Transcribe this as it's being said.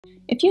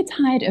If you're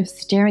tired of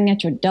staring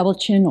at your double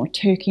chin or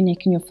turkey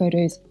neck in your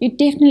photos, you're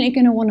definitely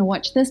going to want to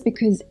watch this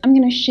because I'm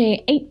going to share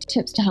 8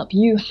 tips to help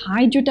you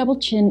hide your double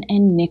chin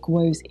and neck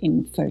woes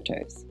in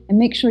photos. And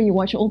make sure you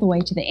watch all the way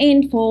to the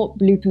end for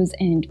bloopers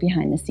and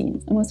behind the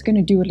scenes. I'm also going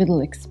to do a little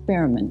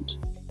experiment.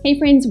 Hey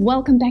friends,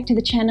 welcome back to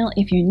the channel.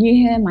 If you're new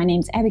here, my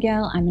name's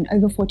Abigail. I'm an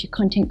over 40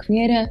 content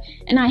creator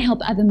and I help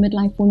other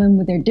midlife women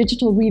with their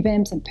digital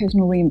revamps and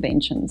personal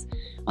reinventions.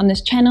 On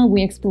this channel,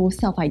 we explore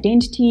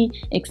self-identity,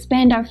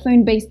 expand our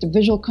phone-based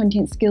visual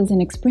content skills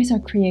and express our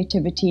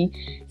creativity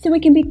so we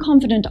can be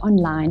confident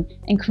online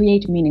and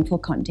create meaningful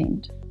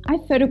content.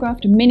 I've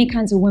photographed many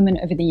kinds of women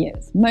over the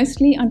years,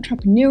 mostly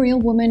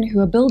entrepreneurial women who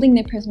are building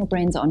their personal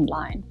brands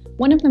online.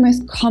 One of the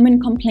most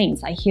common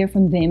complaints I hear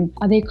from them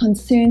are their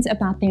concerns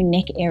about their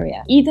neck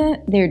area, either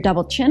their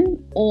double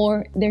chin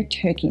or their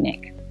turkey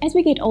neck. As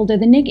we get older,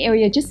 the neck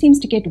area just seems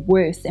to get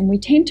worse and we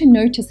tend to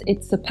notice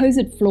its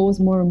supposed flaws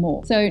more and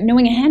more. So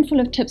knowing a handful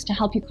of tips to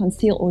help you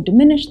conceal or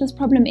diminish this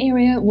problem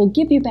area will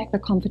give you back the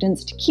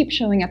confidence to keep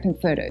showing up in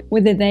photos,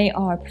 whether they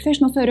are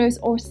professional photos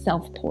or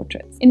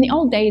self-portraits. In the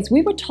old days,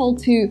 we were told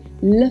to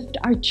lift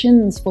our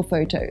chins for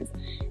photos,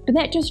 but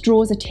that just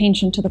draws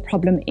attention to the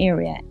problem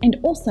area and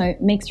also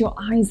makes your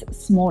eyes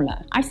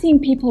smaller. I've seen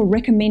people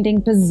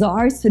recommending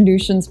bizarre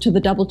solutions to the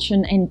double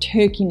chin and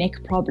turkey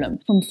neck problem,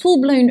 from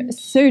full-blown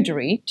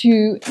surgery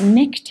to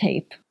neck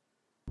tape.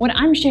 What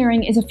I'm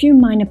sharing is a few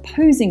minor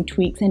posing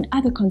tweaks and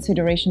other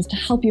considerations to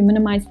help you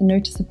minimize the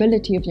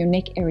noticeability of your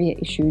neck area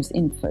issues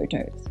in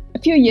photos. A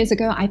few years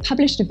ago, I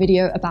published a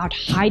video about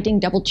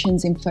hiding double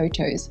chins in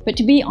photos, but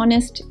to be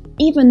honest,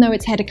 even though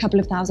it's had a couple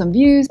of thousand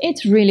views,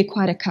 it's really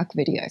quite a cuck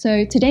video.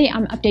 So today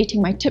I'm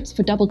updating my tips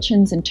for double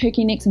chins and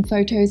turkey necks in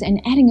photos and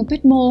adding a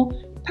bit more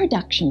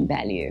production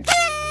value.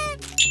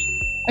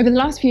 Over the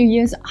last few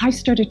years, I've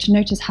started to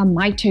notice how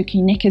my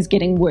turkey neck is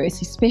getting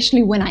worse,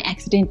 especially when I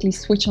accidentally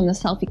switch on the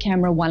selfie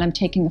camera while I'm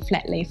taking a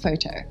flat lay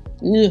photo.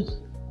 Ugh.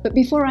 But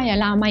before I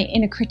allow my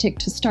inner critic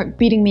to start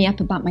beating me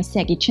up about my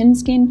saggy chin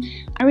skin,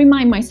 I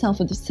remind myself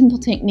of the simple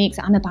techniques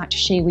I'm about to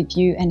share with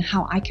you and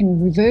how I can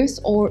reverse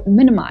or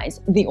minimize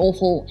the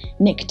awful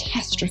neck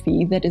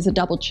catastrophe that is a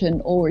double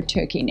chin or a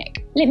turkey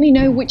neck. Let me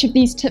know which of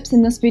these tips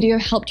in this video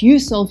helped you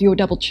solve your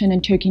double chin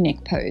and turkey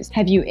neck pose.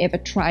 Have you ever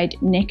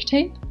tried neck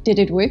tape? Did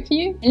it work for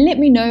you? And let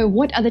me know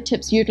what other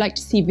tips you'd like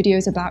to see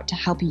videos about to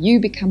help you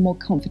become more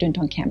confident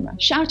on camera.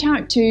 Shout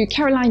out to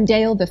Caroline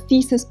Dale, the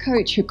thesis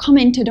coach, who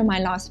commented on my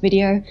last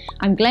video.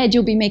 I'm glad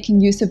you'll be making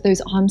use of those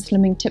arm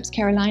slimming tips,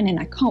 Caroline, and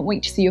I can't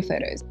wait to see your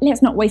photos.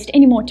 Let's not waste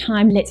any more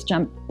time, let's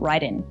jump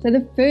right in. So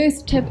the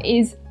first tip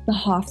is the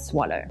half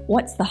swallow.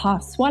 What's the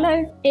half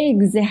swallow?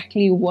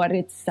 Exactly what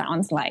it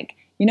sounds like.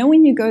 You know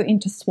when you go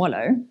into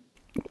swallow,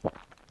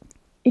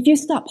 if you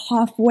stop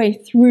halfway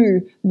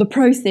through the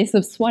process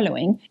of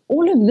swallowing,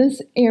 all of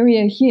this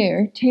area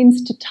here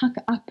tends to tuck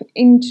up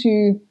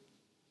into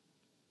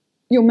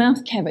your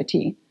mouth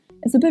cavity.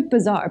 It's a bit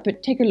bizarre,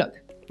 but take a look.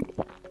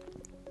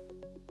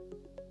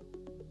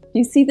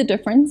 You see the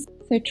difference?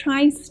 So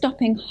try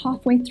stopping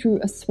halfway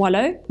through a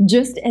swallow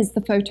just as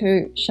the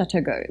photo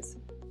shutter goes.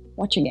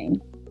 Watch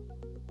again.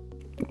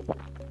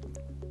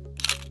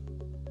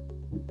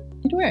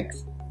 It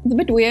works. It's a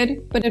bit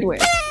weird, but it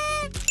works.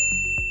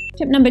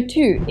 Tip number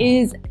 2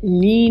 is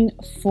lean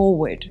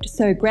forward.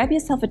 So grab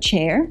yourself a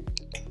chair,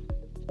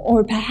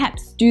 or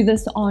perhaps do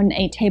this on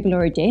a table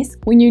or a desk.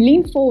 When you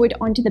lean forward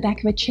onto the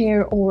back of a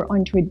chair or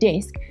onto a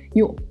desk,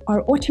 you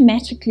are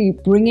automatically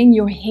bringing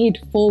your head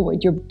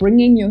forward. You're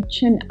bringing your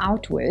chin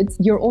outwards.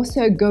 You're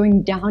also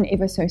going down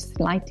ever so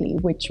slightly,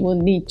 which will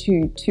lead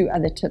to 2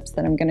 other tips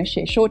that I'm going to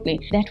share shortly.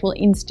 That will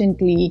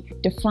instantly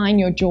define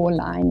your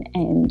jawline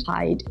and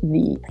hide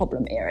the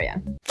problem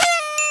area.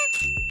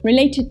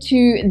 Related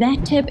to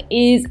that tip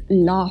is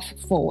laugh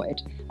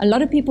forward. A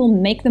lot of people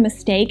make the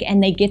mistake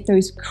and they get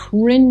those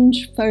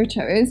cringe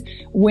photos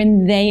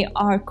when they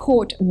are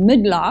caught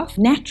mid-laugh.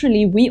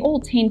 Naturally, we all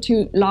tend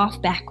to laugh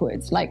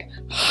backwards, like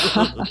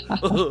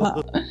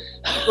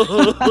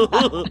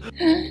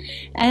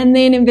and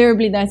then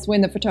invariably that's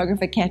when the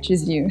photographer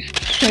catches you.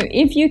 So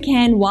if you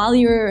can, while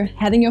you're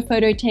having your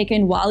photo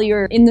taken, while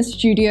you're in the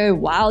studio,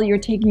 while you're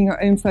taking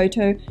your own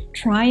photo,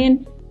 try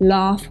and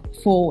laugh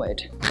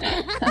forward.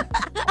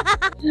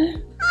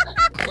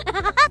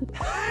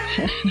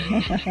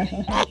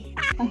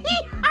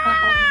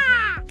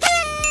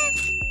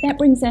 That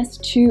brings us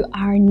to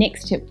our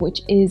next tip,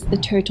 which is the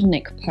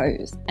turtleneck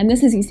pose. And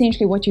this is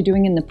essentially what you're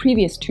doing in the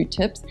previous 2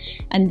 tips,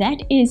 and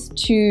that is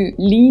to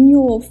lean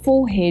your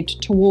forehead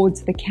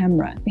towards the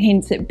camera,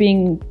 hence it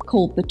being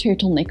called the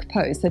turtleneck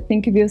pose. So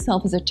think of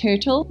yourself as a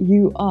turtle.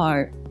 You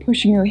are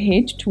pushing your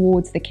head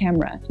towards the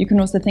camera. You can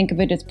also think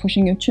of it as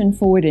pushing your chin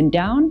forward and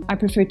down. I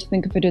prefer to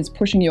think of it as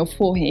pushing your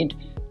forehead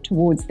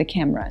towards the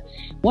camera.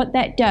 What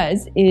that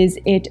does is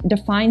it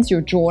defines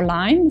your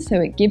jawline, so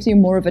it gives you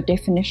more of a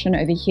definition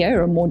over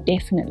here, a more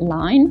definite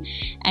line,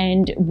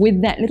 and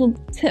with that little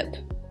tip,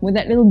 with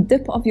that little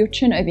dip of your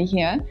chin over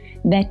here,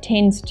 that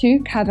tends to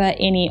cover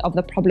any of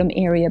the problem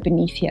area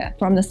beneath here.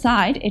 From the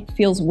side, it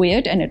feels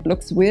weird and it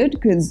looks weird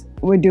because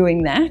we're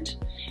doing that.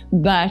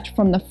 But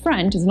from the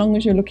front, as long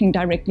as you're looking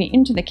directly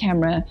into the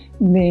camera,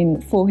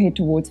 then forehead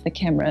towards the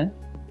camera,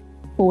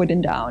 forward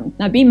and down.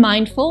 Now be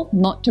mindful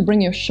not to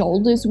bring your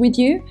shoulders with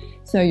you.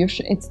 So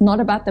it's not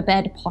about the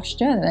bad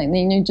posture, and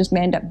then you just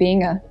may end up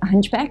being a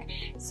hunchback.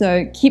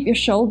 So keep your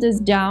shoulders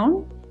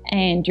down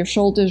and your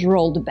shoulders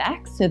rolled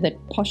back so that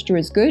posture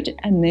is good,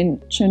 and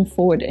then chin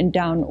forward and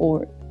down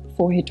or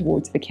forehead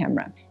towards the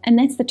camera. And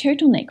that's the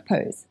turtleneck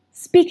pose.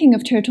 Speaking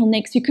of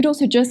turtlenecks, you could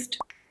also just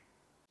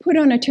put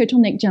on a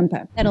turtleneck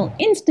jumper. That'll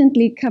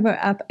instantly cover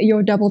up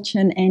your double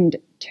chin and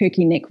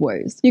turkey neck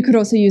woes. You could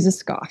also use a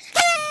scarf.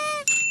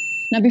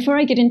 Now, before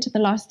I get into the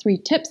last 3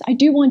 tips, I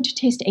do want to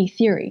test a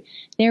theory.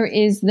 There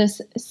is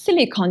this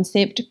silly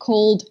concept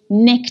called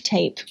neck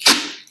tape.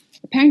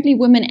 Apparently,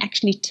 women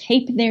actually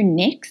tape their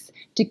necks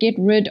to get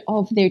rid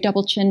of their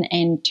double chin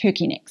and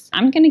turkey necks.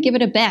 I'm going to give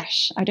it a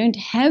bash. I don't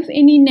have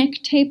any neck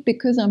tape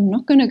because I'm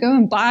not going to go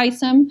and buy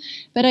some,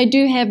 but I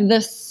do have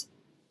this,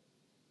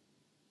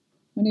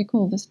 what do you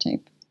call this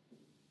tape?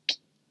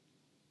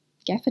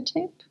 Gaffer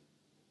tape?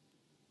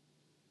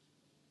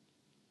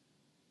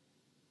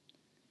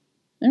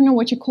 I don't know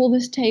what you call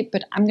this tape,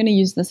 but I'm going to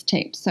use this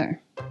tape. So,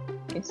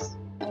 I guess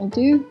that'll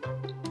do.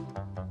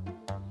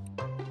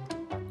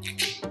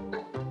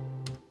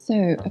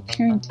 So,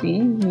 apparently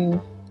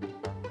you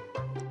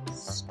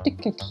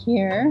stick it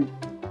here.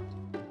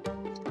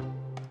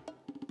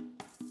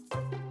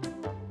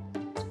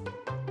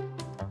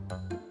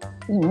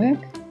 Doesn't work.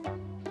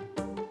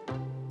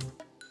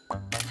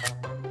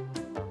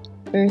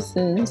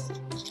 Versus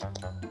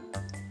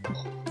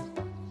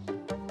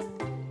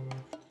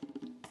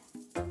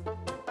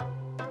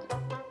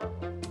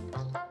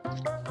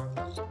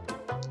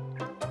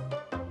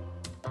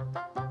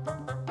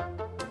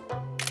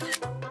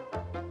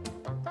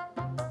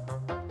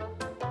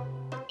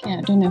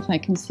I don't know if I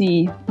can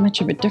see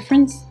much of a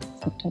difference,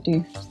 except I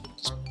do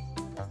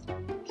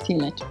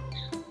feel it.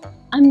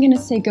 I'm going to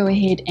say go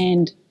ahead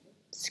and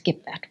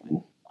skip that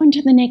one. On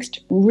to the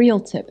next real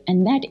tip,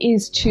 and that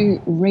is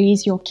to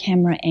raise your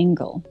camera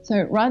angle.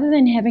 So rather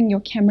than having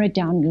your camera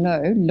down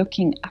low,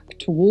 looking up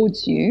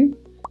towards you,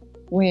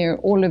 where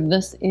all of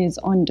this is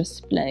on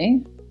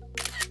display,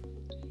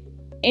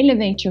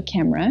 elevate your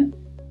camera,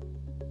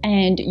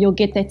 and you'll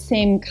get that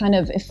same kind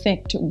of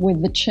effect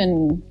with the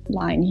chin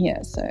line here.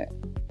 So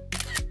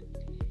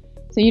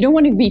you don't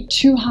want to be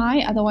too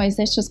high, otherwise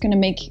that's just going to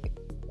make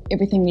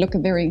everything look a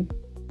very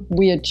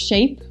weird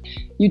shape.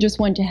 You just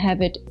want to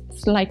have it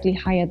slightly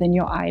higher than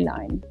your eye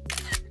line,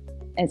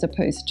 as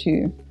opposed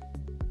to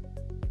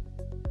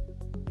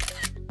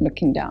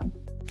looking down.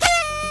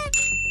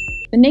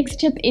 The next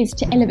tip is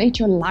to elevate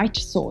your light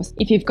source.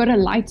 If you've got a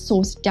light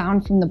source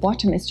down from the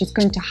bottom, it's just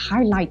going to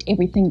highlight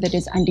everything that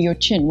is under your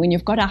chin. When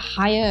you've got a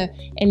higher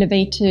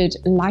elevated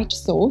light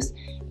source,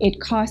 it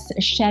casts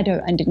a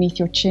shadow underneath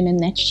your chin, and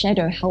that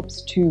shadow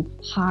helps to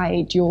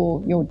hide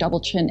your double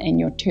chin and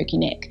your turkey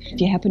neck.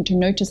 If you happen to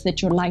notice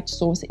that your light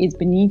source is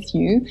beneath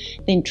you,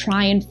 then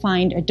try and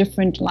find a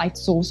different light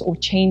source or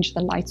change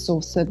the light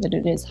source so that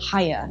it is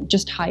higher,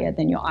 just higher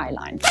than your eye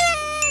line.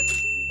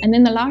 And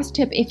then the last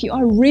tip, if you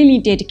are really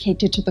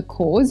dedicated to the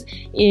cause,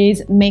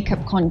 is makeup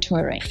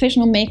contouring.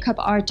 Professional makeup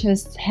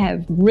artists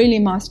have really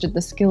mastered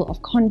the skill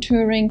of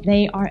contouring.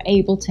 They are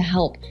able to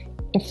help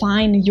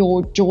define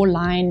your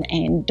jawline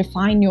and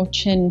define your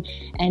chin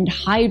and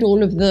hide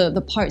all of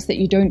the parts that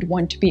you don't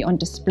want to be on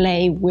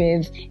display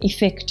with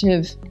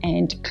effective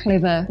and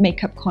clever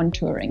makeup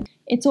contouring.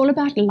 It's all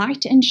about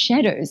light and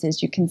shadows,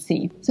 as you can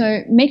see.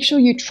 So make sure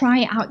you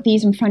try out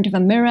these in front of a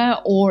mirror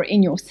or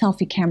in your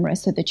selfie camera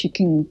so that you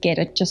can get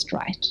it just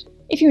right.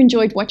 If you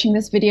enjoyed watching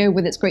this video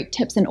with its great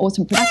tips and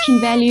awesome production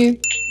value,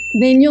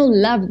 then you'll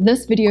love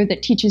this video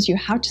that teaches you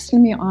how to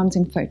slim your arms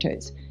in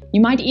photos. You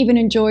might even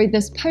enjoy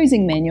this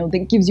posing manual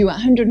that gives you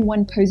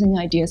 101 posing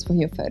ideas for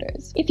your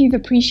photos. If you've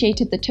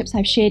appreciated the tips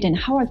I've shared and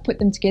how I've put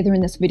them together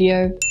in this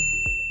video,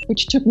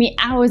 which took me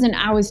hours and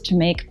hours to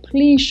make,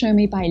 please show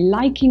me by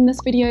liking this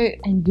video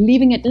and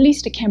leaving at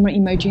least a camera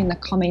emoji in the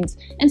comments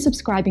and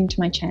subscribing to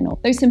my channel.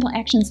 Those simple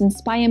actions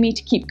inspire me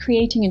to keep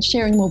creating and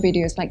sharing more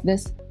videos like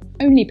this,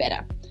 only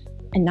better.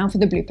 And now for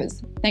the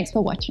bloopers. Thanks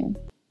for watching.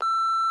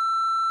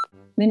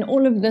 Then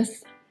all of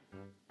this.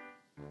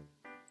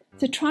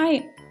 So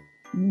try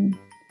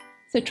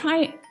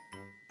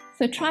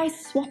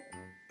swap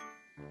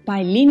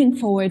by leaning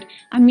forward.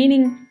 I'm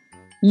meaning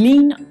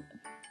lean.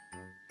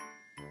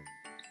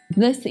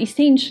 This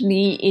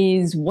essentially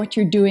is what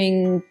you're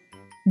doing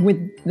with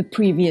the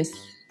previous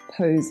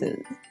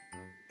poses.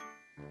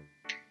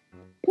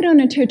 Put on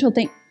a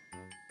turtleneck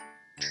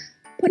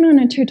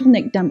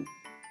dump.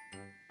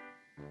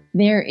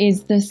 There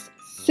is this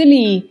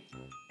silly.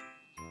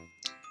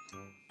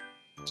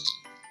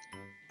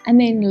 And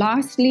then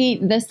lastly,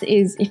 this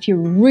is if you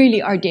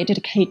really are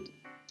dedicated.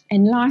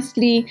 And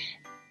lastly,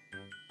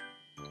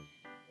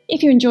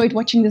 if you enjoyed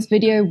watching this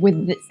video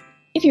with this,